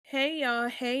Hey y'all.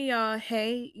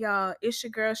 It's your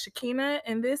girl Shakina,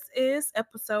 and this is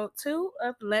episode 2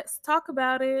 of Let's Talk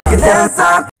About It.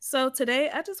 So today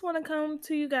I just want to come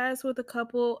to you guys with a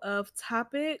couple of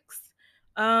topics.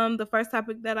 The first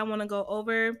topic that I want to go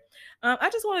over, I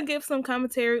just want to give some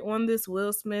commentary on this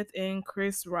Will Smith and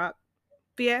Chris Rock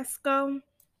fiasco.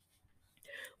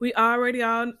 We already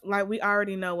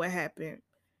know what happened.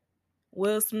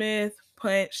 Will Smith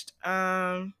punched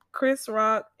Chris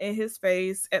Rock in his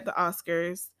face at the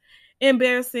Oscars,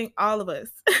 embarrassing all of us.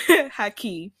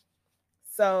 Haki.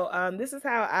 So this is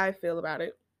how I feel about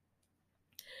it.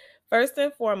 First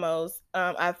and foremost,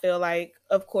 I feel like,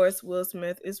 of course, Will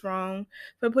Smith is wrong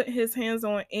for putting his hands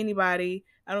on anybody.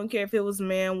 I don't care if it was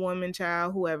man, woman,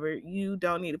 child, whoever. You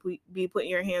don't need to be putting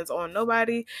your hands on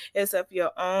nobody except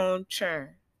your own churn.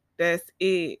 That's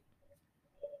it.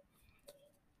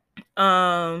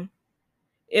 Um,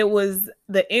 it was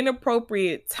the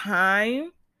inappropriate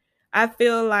time. I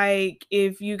feel like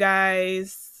if you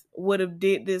guys would have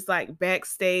did this like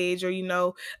backstage or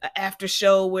an after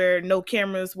show where no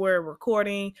cameras were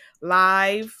recording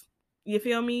live, you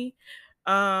feel me?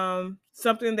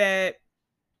 Something that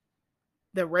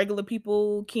the regular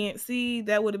people can't see,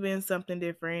 that would have been something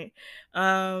different.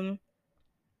 I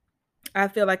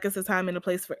feel like it's a time and a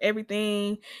place for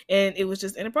everything, and it was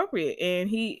just inappropriate. And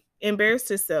he embarrassed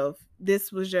himself.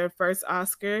 This was your first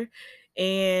Oscar,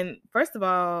 and first of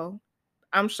all,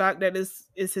 I'm shocked that this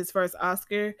is his first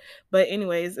Oscar. But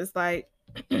anyways, it's like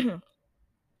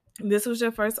this was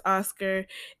your first Oscar,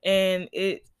 and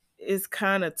it is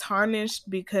kind of tarnished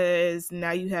because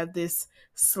now you have this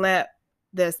slap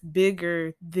that's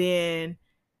bigger than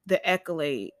the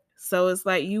accolade. So it's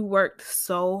like you worked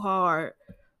so hard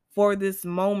for this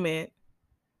moment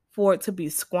for it to be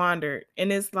squandered.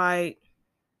 And it's like,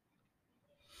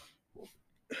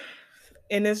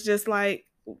 and it's just like,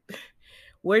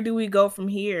 where do we go from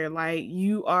here? Like,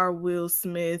 you are Will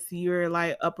Smith, you're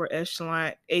like upper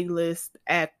echelon A-list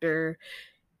actor,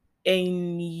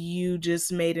 and you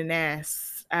just made an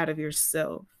ass out of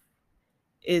yourself.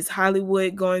 Is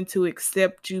Hollywood going to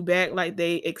accept you back like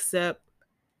they accept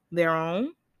their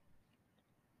own?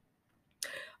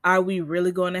 Are we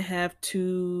really going to have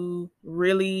to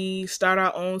really start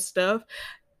our own stuff?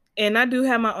 And I do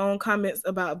have my own comments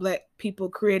about Black people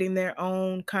creating their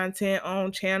own content,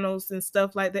 own channels and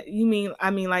stuff like that. I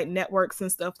mean like networks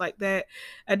and stuff like that.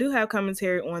 I do have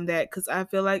commentary on that because I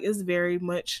feel like it's very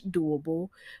much doable.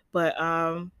 But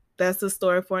that's a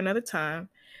story for another time.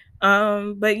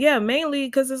 But yeah, mainly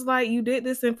because it's like you did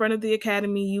this in front of the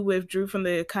Academy. You withdrew from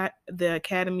the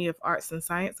Academy of Arts and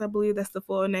Science, I believe that's the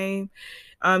full name.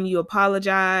 You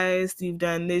apologized. You've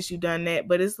done this. You've done that.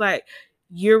 But it's like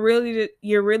you're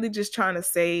really just trying to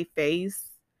save face.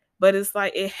 But it's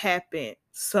like it happened,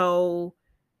 so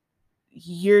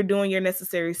you're doing your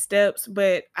necessary steps.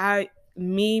 But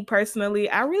me personally,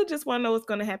 I really just want to know what's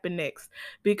going to happen next,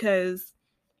 because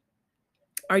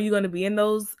are you going to be in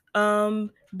those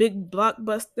big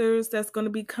blockbusters that's going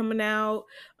to be coming out?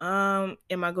 Am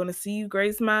I going to see you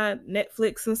grace my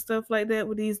Netflix and stuff like that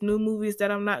with these new movies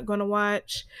that I'm not going to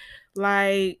watch?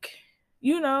 Like,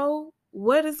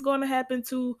 what is going to happen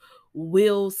to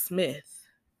Will Smith?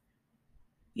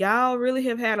 Y'all really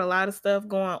have had a lot of stuff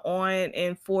going on,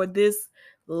 and for this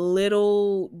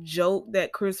little joke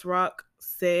that Chris Rock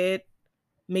said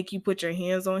make you put your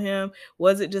hands on him,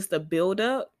 was it just a build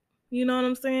up? You know what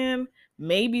I'm saying?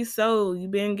 Maybe so.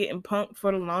 You've been getting punked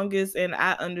for the longest, and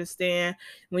I understand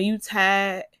when you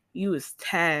tired, you was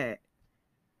tired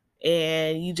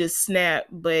and you just snap.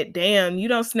 But damn, you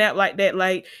don't snap like that.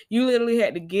 Like, you literally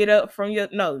had to get up from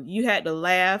you had to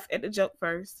laugh at the joke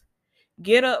first,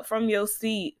 get up from your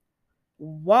seat,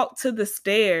 walk to the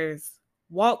stairs,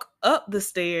 walk up the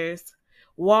stairs,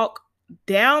 walk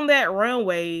down that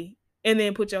runway, and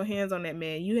then put your hands on that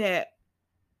man. You had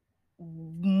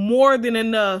more than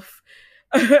enough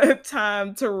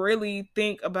time to really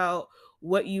think about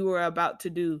what you were about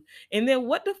to do. And then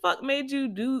what the fuck made you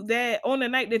do that on the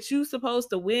night that you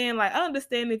supposed to win? Like, I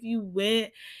understand if you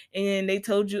went and they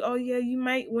told you, oh yeah, you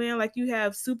might win, like you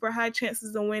have super high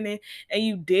chances of winning, and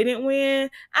you didn't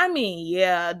win.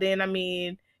 It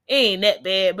ain't that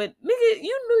bad. But nigga,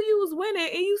 you knew you was winning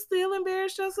and you still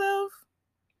embarrassed yourself.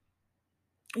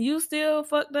 You still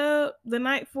fucked up the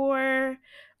night for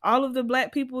all of the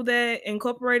Black people that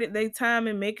incorporated their time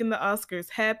in making the Oscars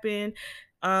happen.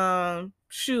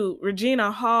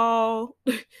 Regina Hall,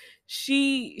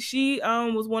 she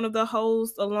was one of the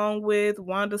hosts along with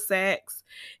Wanda Sachs.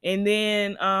 And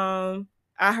then I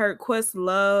heard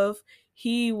Questlove,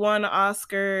 he won an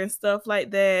Oscar and stuff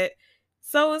like that.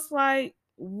 So it's like,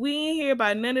 we didn't hear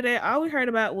about none of that. All we heard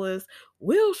about was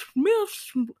Will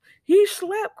Smith, he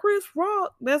slapped Chris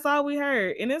Rock. That's all we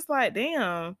heard. And it's like,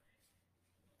 damn,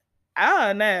 I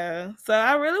don't know. So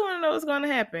I really want to know what's going to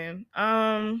happen.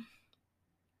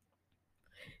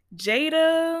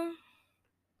 Jada,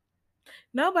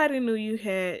 nobody knew you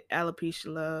had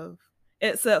alopecia love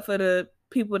except for the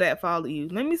people that follow you.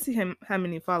 Let me see how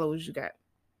many followers you got.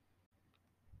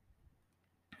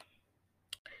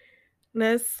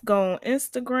 Let's go on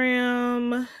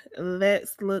Instagram.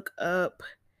 Let's look up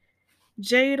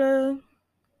Jada.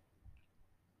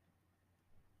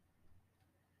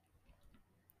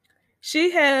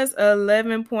 She has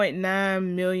 11.9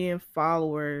 million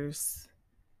followers.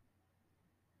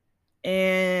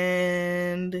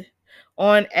 And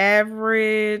on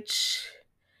average,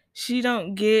 she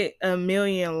don't get a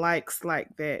million likes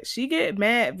like that. She get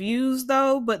mad views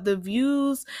though, but the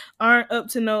views aren't up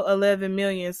to no 11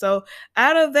 million. So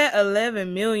out of that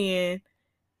 11 million,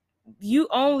 you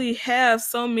only have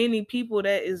so many people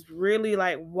that is really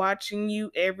like watching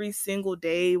you every single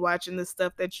day, watching the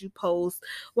stuff that you post,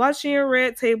 watching your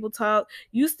Red Table Talk.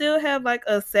 You still have like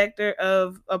a sector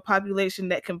of a population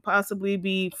that can possibly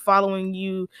be following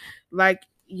you like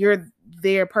you're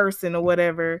their person or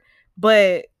whatever.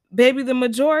 But baby, the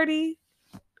majority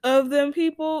of them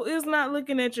people is not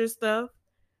looking at your stuff.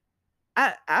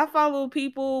 I follow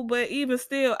people, but even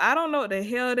still, I don't know what the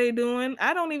hell they doing.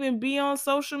 I don't even be on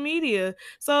social media.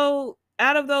 So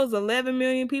out of those 11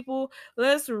 million people,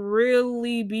 let's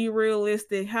really be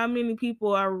realistic. How many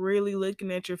people are really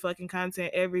looking at your fucking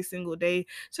content every single day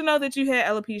to know that you had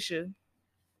alopecia?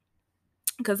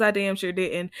 Because I damn sure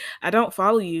didn't. I don't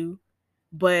follow you,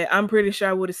 but I'm pretty sure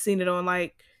I would have seen it on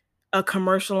like a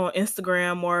commercial on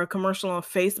Instagram or a commercial on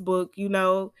Facebook. You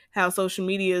know how social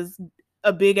media is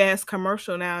a big ass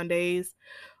commercial nowadays.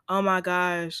 Oh my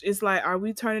gosh. It's like, are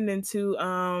we turning into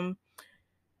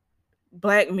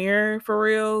Black Mirror for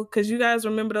real? Because you guys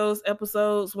remember those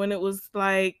episodes when it was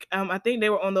like, I think they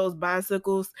were on those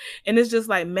bicycles, and it's just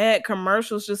like mad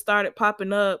commercials just started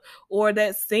popping up, or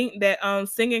that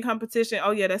singing competition.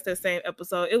 Oh yeah, that's that same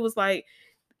episode. It was like,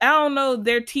 I don't know,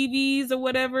 their TVs or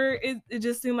whatever. It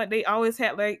just seemed like they always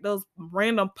had like those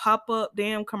random pop up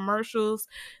damn commercials.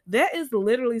 That is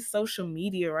literally social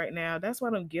media right now. That's why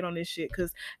I don't get on this shit,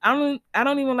 because I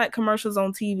don't even like commercials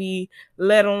on TV,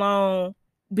 let alone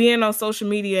being on social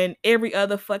media and every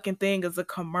other fucking thing is a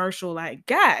commercial. Like,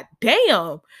 god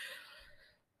damn.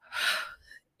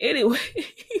 Anyway,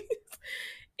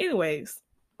 anyways,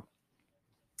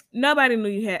 nobody knew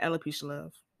you had alopecia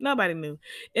love. Nobody knew.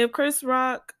 If Chris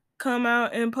Rock come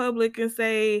out in public and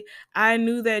say, I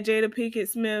knew that Jada Pinkett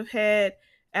Smith had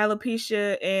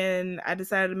alopecia and I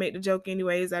decided to make the joke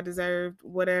anyways, I deserved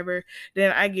whatever,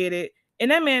 then I get it.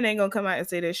 And that man ain't gonna come out and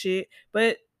say that shit.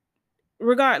 But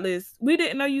regardless, we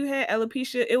didn't know you had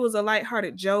alopecia. It was a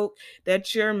lighthearted joke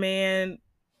that your man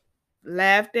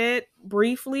laughed at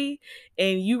briefly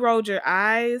and you rolled your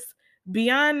eyes.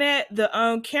 Beyond that,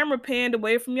 the camera panned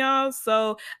away from y'all.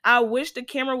 So I wish the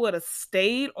camera would have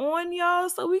stayed on y'all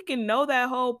so we can know that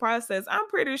whole process. I'm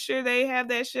pretty sure they have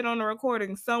that shit on the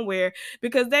recording somewhere,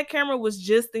 because that camera was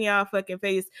just in y'all fucking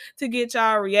face to get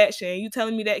y'all reaction. You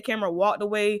telling me that camera walked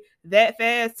away that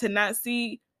fast to not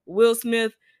see Will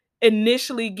Smith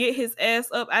initially get his ass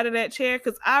up out of that chair?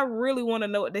 Because I really want to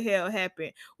know what the hell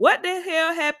happened. What the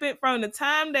hell happened from the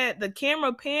time that the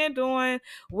camera panned on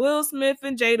Will Smith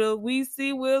and Jada? We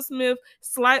see Will Smith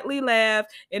slightly laugh,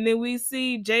 and then we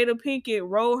see Jada Pinkett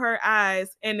roll her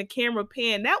eyes, and the camera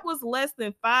pan. That was less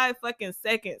than 5 fucking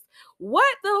seconds.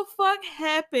 What the fuck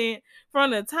happened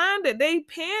from the time that they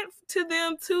panned to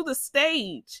them to the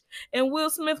stage and Will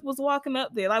Smith was walking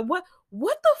up there? Like, what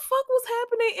the fuck was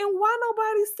happening, and why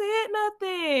nobody said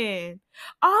nothing?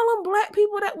 All them black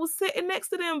people that was sitting next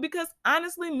to them, because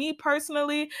honestly, me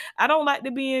personally, I don't like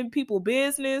to be in people's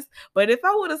business, but if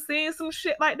I would have seen some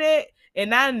shit like that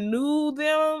and I knew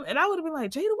them, and I would have been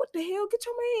like, Jada, what the hell? Get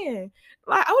your man.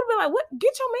 Like, I would have been like, what?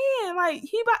 Get your man. Like,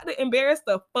 he about to embarrass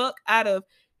the fuck out of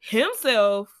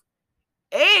himself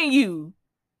and you.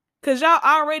 Because y'all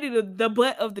already the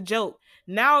butt of the joke.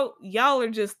 Now y'all are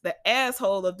just the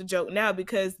asshole of the joke now,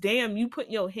 because damn, you put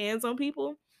your hands on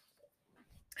people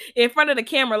in front of the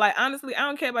camera. Like, honestly, I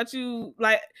don't care about you.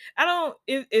 Like, I don't,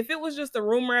 if it was just a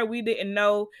rumor we didn't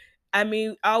know, I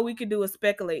mean, all we could do is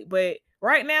speculate. But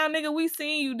right now, nigga, we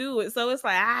seen you do it. So it's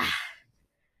like,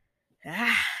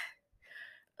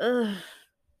 ugh.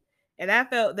 And I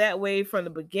felt that way from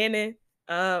the beginning.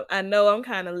 I know I'm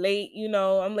kind of late,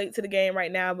 I'm late to the game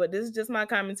right now, but this is just my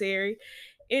commentary.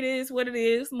 It is what it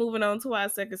is. Moving on to our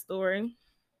second story.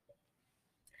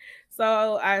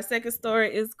 So our second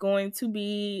story is going to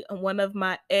be one of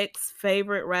my ex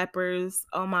favorite rappers.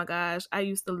 Oh my gosh, I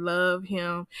used to love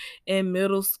him in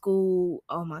middle school.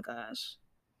 Oh my gosh,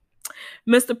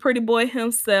 Mr. Pretty Boy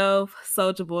himself,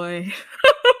 Soulja Boy.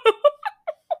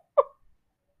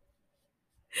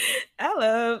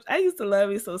 I used to love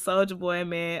me some Soulja Boy,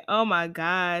 man. Oh my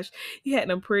gosh. He had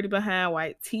them pretty behind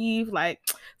white teeth. Like,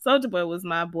 Soulja Boy was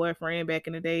my boyfriend back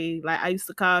in the day. Like, I used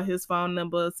to call his phone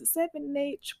number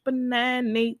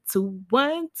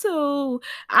 78998212.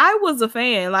 I was a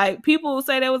fan. Like, people would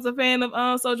say they was a fan of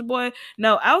Soulja Boy.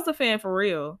 No, I was a fan for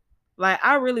real. Like,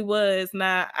 I really was.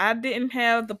 Now, I didn't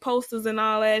have the posters and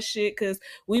all that shit because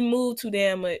we moved too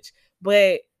damn much.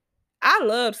 But I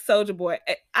loved Soulja Boy.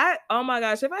 Oh my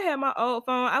gosh, if I had my old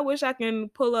phone, I wish I can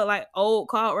pull up like old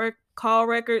call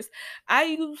records. I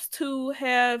used to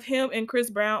have him and Chris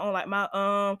Brown on like my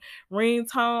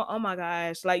ringtone. Oh my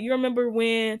gosh. Like, you remember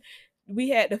when we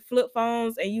had the flip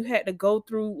phones and you had to go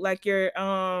through like your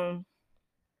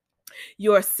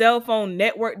cell phone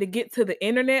network to get to the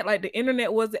internet. Like, the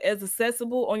internet wasn't as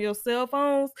accessible on your cell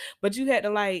phones, but you had to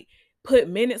like put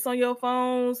minutes on your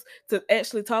phones to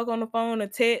actually talk on the phone or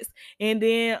text, and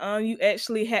then you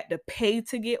actually had to pay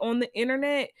to get on the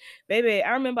internet. Baby,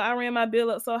 I remember I ran my bill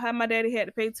up so high my daddy had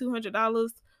to pay $200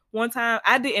 one time.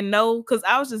 I didn't know because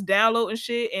I was just downloading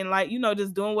shit and like,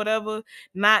 just doing whatever,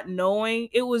 not knowing.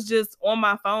 It was just on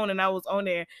my phone and I was on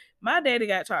there. My daddy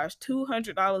got charged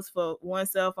 $200 for one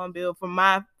cell phone bill for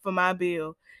my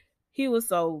bill. He was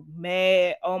so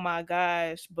mad. Oh my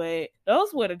gosh. But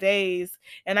those were the days.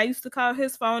 And I used to call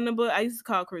his phone number. I used to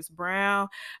call Chris Brown.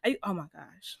 Oh my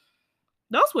gosh.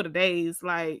 Those were the days.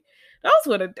 Like,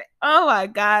 oh my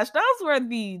gosh. Those were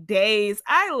the days.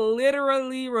 I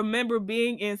literally remember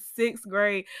being in sixth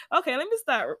grade. Okay, let me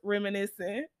start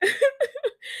reminiscing.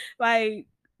 Like,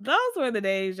 those were the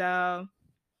days, y'all.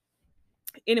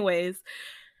 Anyways,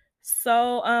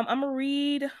 so I'm gonna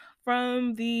read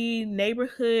from the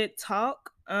neighborhood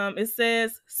talk. It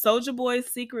says Soulja Boy's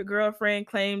secret girlfriend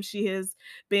claims she has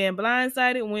been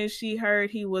blindsided when she heard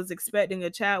he was expecting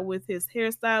a child with his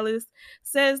hairstylist.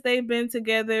 Says they've been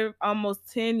together almost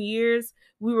 10 years.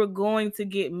 We were going to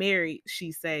get married,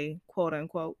 she say, quote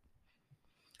unquote.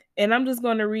 And I'm just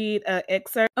going to read an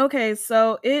excerpt. Okay,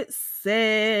 so it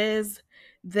says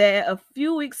that a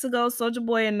few weeks ago, Soulja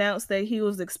Boy announced that he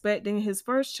was expecting his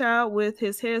first child with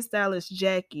his hairstylist,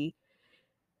 Jackie.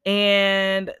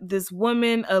 And this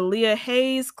woman, Aaliyah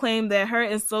Hayes, claimed that her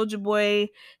and Soulja Boy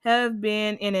have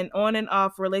been in an on and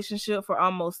off relationship for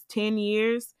almost 10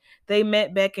 years. They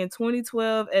met back in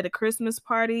 2012 at a Christmas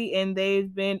party, and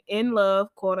they've been in love,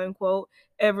 quote unquote,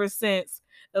 ever since.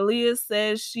 Aaliyah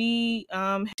says she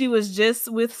was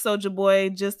just with Soulja Boy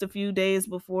just a few days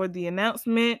before the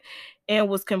announcement and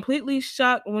was completely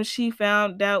shocked when she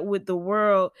found out with the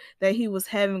world that he was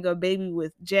having a baby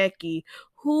with Jackie,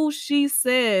 who she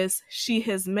says she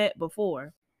has met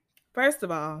before. First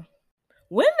of all,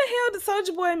 when the hell did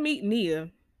Soulja Boy meet Nia?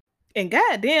 And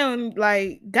goddamn,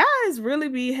 like, guys really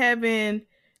be having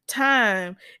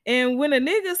time. And when a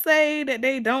nigga say that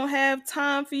they don't have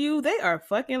time for you, they are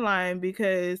fucking lying,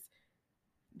 because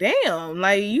damn,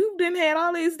 like, you didn't had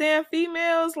all these damn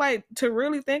females, like, to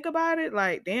really think about it.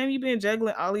 Like, damn, you been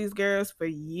juggling all these girls for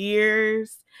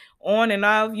years, on and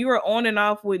off. You were on and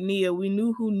off with Nia. We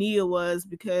knew who Nia was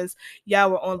because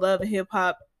y'all were on Love and Hip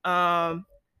Hop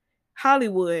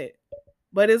Hollywood.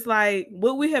 But it's like,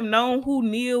 would we have known who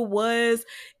Neil was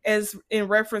as in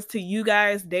reference to you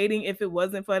guys dating if it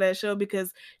wasn't for that show?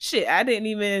 Because shit, I didn't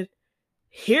even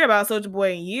hear about Soulja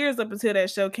Boy in years up until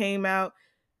that show came out.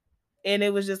 And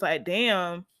it was just like,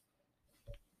 damn.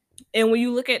 And when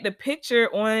you look at the picture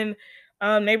on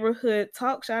Neighborhood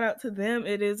Talk, shout out to them.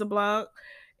 It is a blog.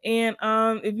 And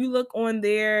if you look on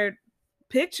their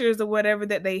pictures or whatever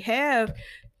that they have,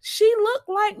 she looked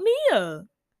like Nia.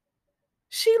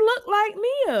 She looked like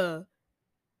Nia.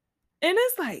 And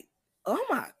it's like, oh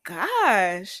my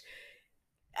gosh.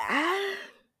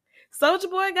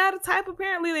 Soulja Boy got a type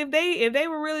apparently. If they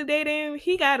were really dating,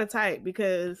 he got a type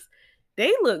because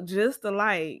they look just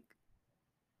alike.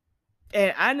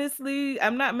 And honestly,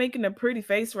 I'm not making a pretty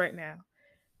face right now.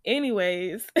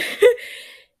 Anyways,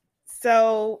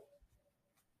 so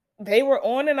they were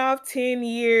on and off 10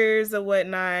 years or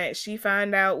whatnot. She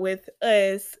found out with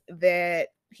us that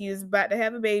he was about to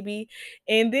have a baby.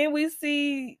 And then we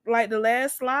see, like, the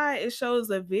last slide, it shows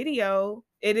a video.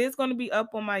 It is going to be up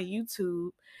on my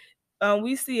YouTube.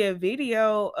 We see a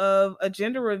video of a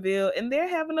gender reveal, and they're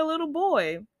having a little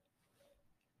boy.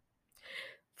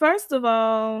 First of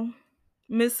all,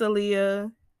 Miss Aaliyah,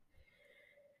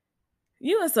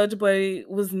 you and Soulja Boy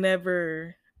was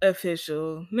never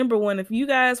official. Number one, if you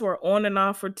guys were on and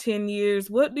off for 10 years,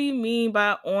 what do you mean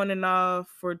by on and off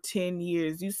for 10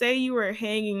 years? You say you were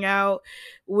hanging out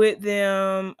with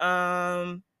them,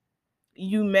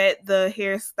 you met the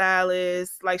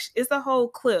hairstylist, like it's a whole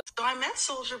clip. So I met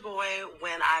Soulja Boy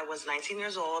when I was 19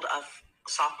 years old, a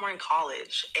sophomore in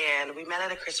college, and we met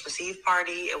at a Christmas Eve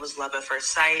party. It was love at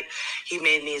first sight. He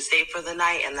made me his date for the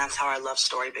night, and that's how our love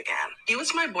story began. He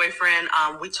was my boyfriend.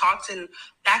 We talked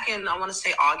back in, I want to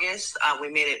say August. We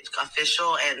made it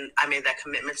official, and I made that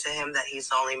commitment to him that he's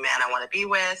the only man I want to be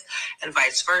with, and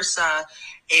vice versa.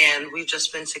 And we've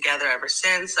just been together ever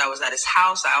since. I was at his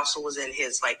house. I also was in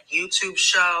his YouTube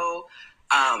show.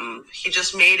 He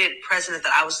just made it present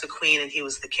that I was the queen and he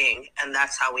was the king, and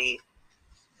that's how we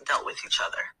dealt with each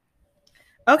other.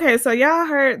 Okay, so y'all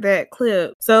heard that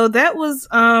clip. So that was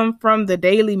from the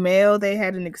Daily Mail. They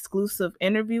had an exclusive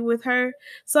interview with her.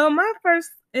 So my first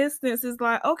instance is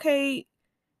like, okay,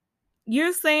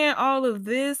 you're saying all of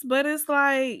this, but it's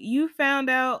like you found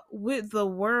out with the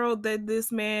world that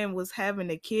this man was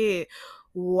having a kid.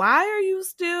 Why are you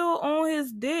still on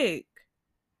his dick?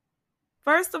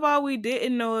 First of all, we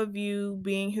didn't know of you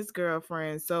being his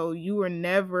girlfriend, so you were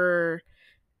never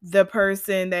the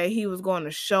person that he was going to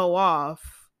show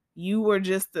off. You were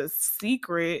just a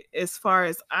secret as far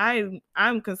as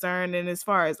I'm concerned, and as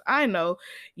far as I know,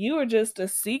 you were just a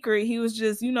secret. He was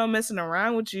just, messing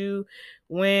around with you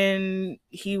when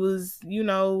he was,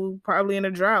 probably in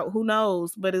a drought. Who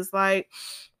knows? But it's like,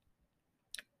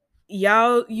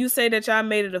 you say that y'all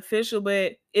made it official,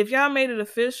 but if y'all made it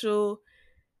official,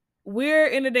 we're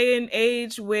in a day and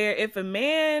age where if a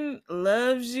man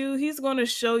loves you, he's going to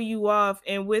show you off.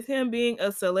 And with him being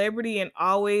a celebrity and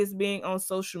always being on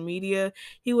social media,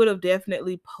 he would have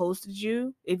definitely posted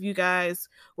you if you guys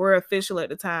were official at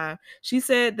the time. She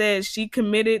said that she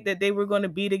committed that they were going to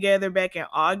be together back in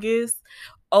August.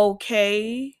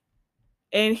 Okay.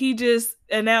 And he just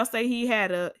announced that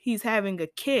he's having a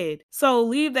kid. So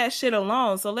leave that shit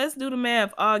alone. So let's do the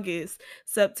math. August,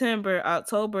 September,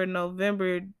 October,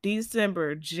 November,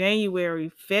 December,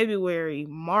 January, February,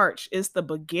 March. It's the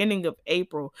beginning of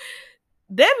April.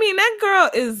 That mean that girl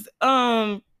is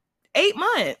 8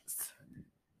 months.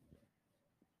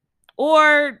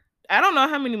 Or I don't know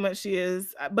how many months she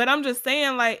is, but I'm just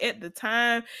saying, like, at the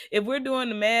time, if we're doing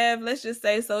the math, let's just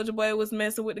say Soulja Boy was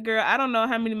messing with the girl. I don't know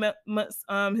how many months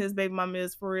his baby mama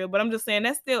is for real, but I'm just saying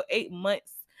that's still 8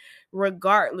 months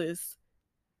regardless.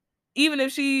 Even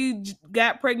if she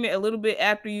got pregnant a little bit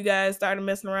after you guys started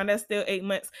messing around, that's still 8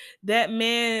 months. That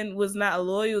man was not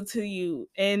loyal to you.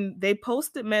 And they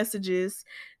posted messages.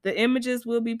 The images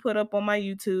will be put up on my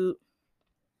YouTube.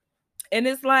 And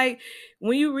it's like,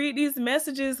 when you read these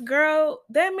messages, girl,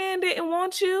 that man didn't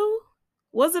want you.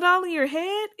 Was it all in your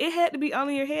head? It had to be all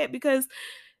in your head, because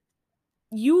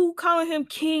you calling him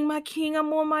king, my king,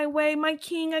 I'm on my way, my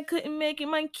king, I couldn't make it,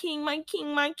 my king, my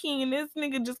king, my king. And this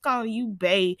nigga just calling you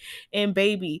bae and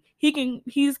baby.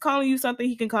 He's calling you something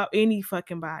he can call any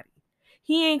fucking body.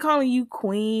 He ain't calling you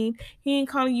queen. He ain't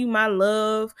calling you my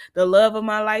love, the love of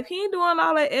my life. He ain't doing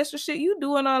all that extra shit. You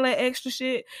doing all that extra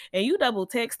shit, and you double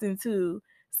texting too.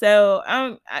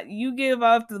 So you give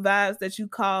off the vibes that you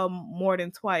call more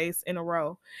than twice in a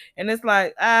row, and it's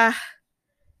like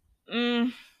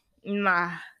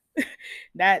nah,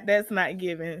 that's not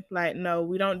given. Like, no,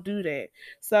 we don't do that.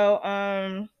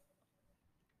 So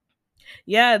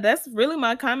yeah, that's really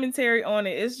my commentary on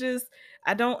it. It's just,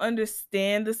 I don't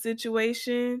understand the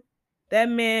situation. That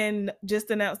man just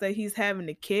announced that he's having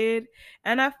a kid,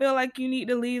 and I feel like you need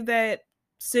to leave that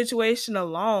situation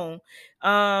alone.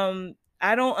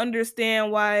 I don't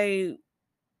understand why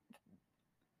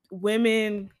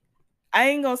women, I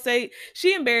ain't gonna say,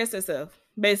 she embarrassed herself.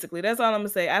 Basically, that's all I'm gonna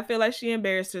say. I feel like she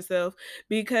embarrassed herself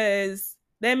because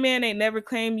that man ain't never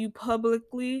claimed you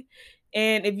publicly.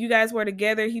 And if you guys were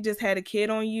together, he just had a kid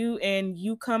on you, and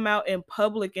you come out in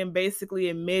public and basically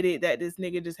admitted that this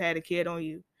nigga just had a kid on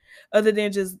you. Other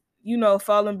than just,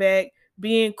 falling back,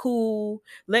 being cool,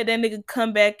 let that nigga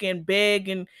come back and beg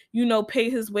and, pay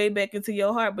his way back into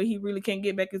your heart, but he really can't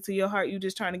get back into your heart. You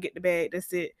just trying to get the bag.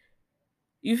 That's it.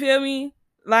 You feel me?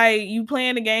 Like, you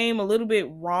playing the game a little bit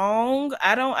wrong.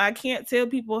 I can't tell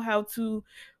people how to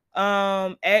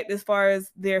act as far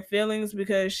as their feelings,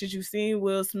 because shit, you seen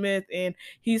Will Smith and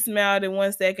he smiled in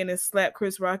 1 second and slapped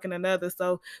Chris Rock in another.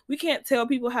 So we can't tell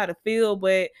people how to feel,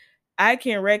 but I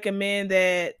can recommend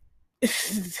that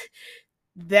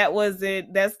that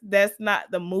wasn't that's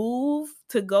not the move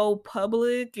to go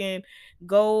public and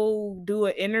go do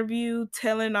an interview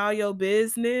telling all your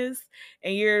business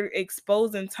and you're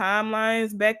exposing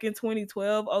timelines back in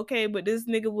 2012. Okay, but this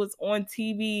nigga was on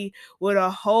TV with a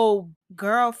whole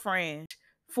girlfriend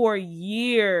for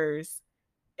years,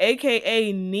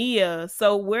 aka Nia.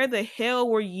 So where the hell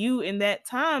were you in that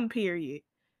time period?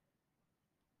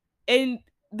 And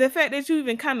the fact that you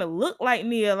even kind of look like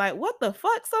Nia, like what the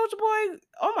fuck, Soulja Boy?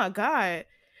 Oh my god.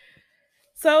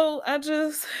 So I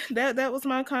just that was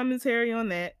my commentary on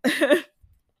that.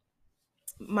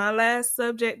 My last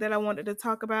subject that I wanted to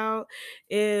talk about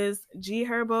is G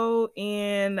Herbo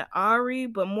and Ari,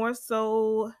 but more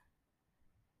so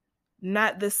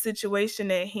not the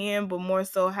situation at hand, but more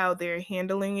so how they're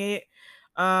handling it.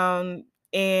 And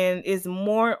is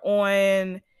more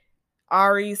on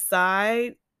Ari's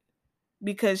side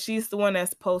because she's the one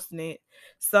that's posting it.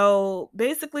 So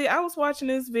basically, I was watching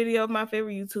this video of my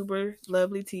favorite YouTuber,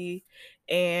 Lovely T,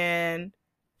 and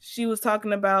she was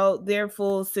talking about their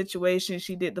full situation.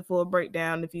 She did the full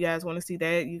breakdown. If you guys want to see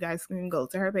that, you guys can go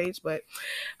to her page. But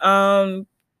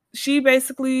she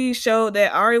basically showed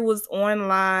that Ari was on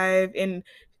live and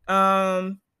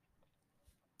I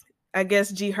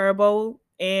guess G Herbo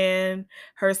and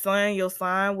her son, Yo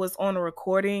Son, was on a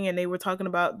recording and they were talking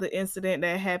about the incident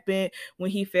that happened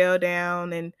when he fell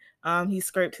down and he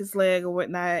scraped his leg or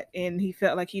whatnot and he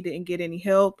felt like he didn't get any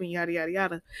help and yada yada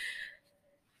yada.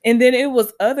 And then it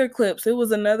was other clips. It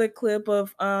was another clip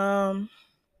of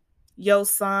Yo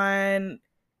Son.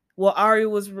 Well, Ari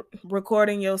was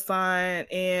recording Yo Son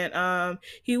and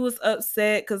he was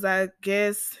upset because I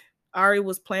guess Ari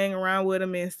was playing around with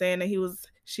him and saying that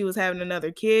she was having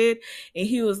another kid and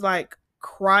he was like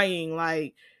crying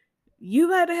like you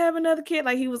got to have another kid.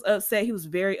 Like he was upset. He was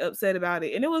very upset about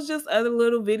it. And it was just other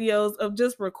little videos of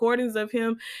just recordings of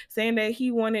him saying that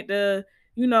he wanted to,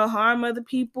 harm other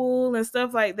people and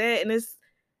stuff like that. And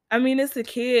it's a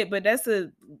kid, but that's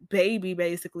a baby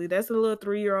basically. That's a little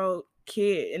 3-year-old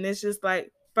kid. And it's just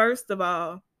like, first of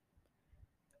all,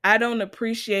 I don't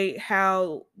appreciate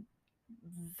how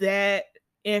that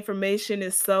information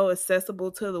is so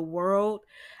accessible to the world.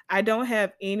 I don't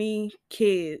have any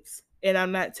kids and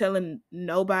I'm not telling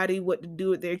nobody what to do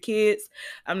with their kids.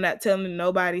 I'm not telling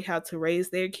nobody how to raise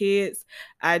their kids.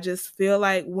 I just feel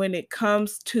like when it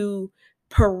comes to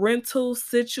parental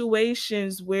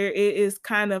situations where it is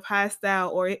kind of hostile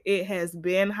or it has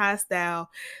been hostile,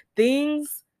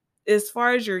 things as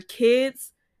far as your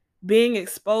kids being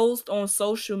exposed on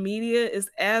social media is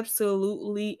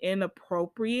absolutely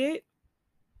inappropriate.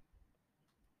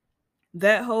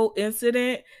 That whole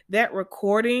incident, that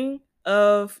recording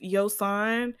of Yo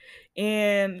Son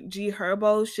and G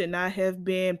Herbo should not have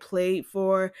been played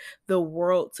for the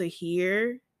world to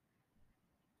hear.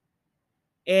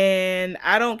 And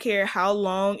I don't care how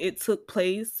long it took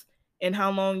place and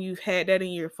how long you've had that in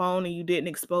your phone and you didn't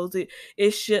expose it,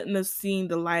 it shouldn't have seen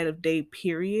the light of day,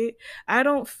 period. I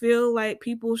don't feel like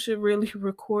people should really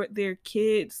record their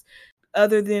kids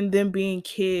other than them being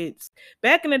kids.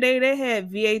 Back in the day, they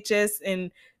had VHS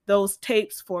and those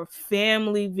tapes for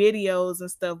family videos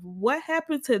and stuff. What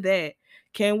happened to that?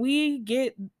 Can we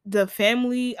get the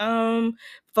family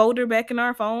folder back in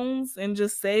our phones and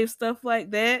just save stuff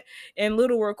like that and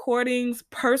little recordings,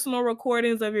 personal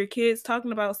recordings of your kids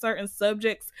talking about certain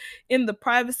subjects in the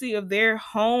privacy of their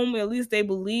home? At least they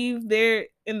believe they're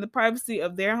in the privacy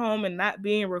of their home and not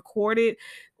being recorded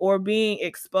or being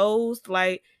exposed.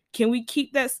 Like, can we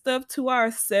keep that stuff to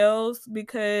ourselves?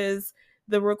 Because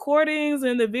the recordings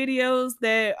and the videos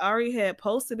that Ari had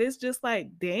posted, it's just like,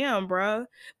 damn, bro.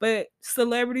 But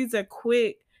celebrities are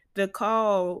quick to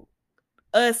call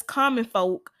us common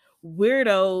folk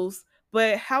weirdos.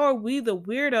 But how are we the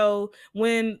weirdo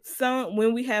when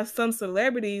we have some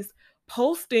celebrities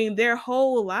posting their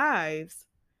whole lives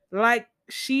like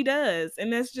she does?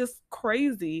 And that's just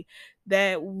crazy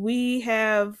that we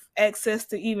have access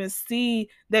to even see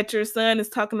that your son is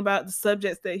talking about the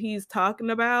subjects that he's talking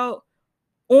about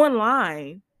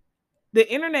online.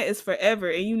 The internet is forever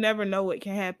and you never know what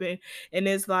can happen. And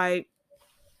it's like,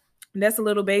 that's a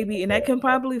little baby and that can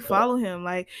probably follow him.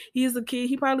 Like, he's a kid,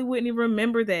 he probably wouldn't even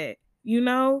remember that.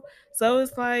 So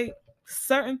it's like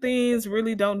certain things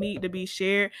really don't need to be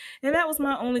shared. And that was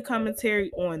my only commentary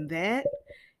on that.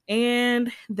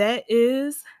 And that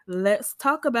is Let's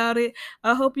Talk About It.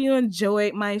 I hope you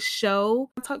enjoyed my show.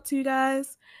 I'll talk to you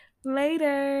guys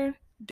later.